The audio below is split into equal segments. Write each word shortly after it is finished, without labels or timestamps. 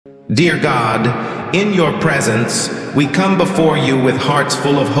Dear God, in your presence, we come before you with hearts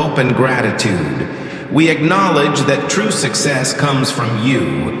full of hope and gratitude. We acknowledge that true success comes from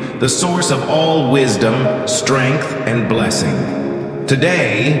you, the source of all wisdom, strength, and blessing.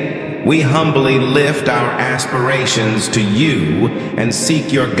 Today, we humbly lift our aspirations to you and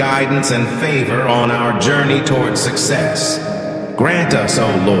seek your guidance and favor on our journey towards success. Grant us,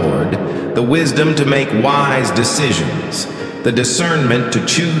 O Lord, the wisdom to make wise decisions, the discernment to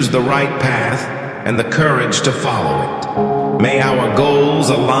choose the right path, and the courage to follow it. May our goals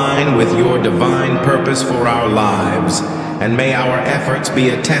align with your divine purpose for our lives, and may our efforts be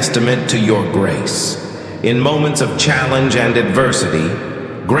a testament to your grace. In moments of challenge and adversity,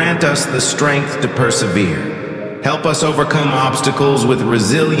 grant us the strength to persevere. Help us overcome obstacles with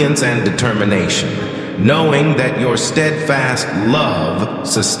resilience and determination, knowing that your steadfast love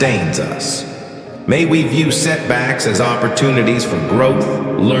sustains us. May we view setbacks as opportunities for growth,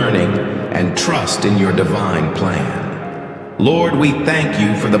 learning, and trust in your divine plan. Lord, we thank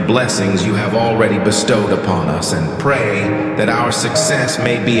you for the blessings you have already bestowed upon us and pray that our success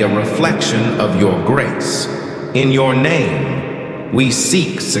may be a reflection of your grace. In your name, we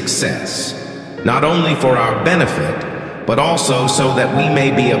seek success, not only for our benefit, but also so that we may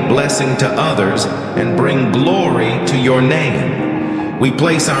be a blessing to others and bring glory to your name. We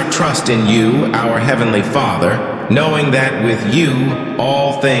place our trust in you, our Heavenly Father, knowing that with you,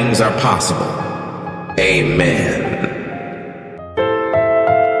 all things are possible. Amen.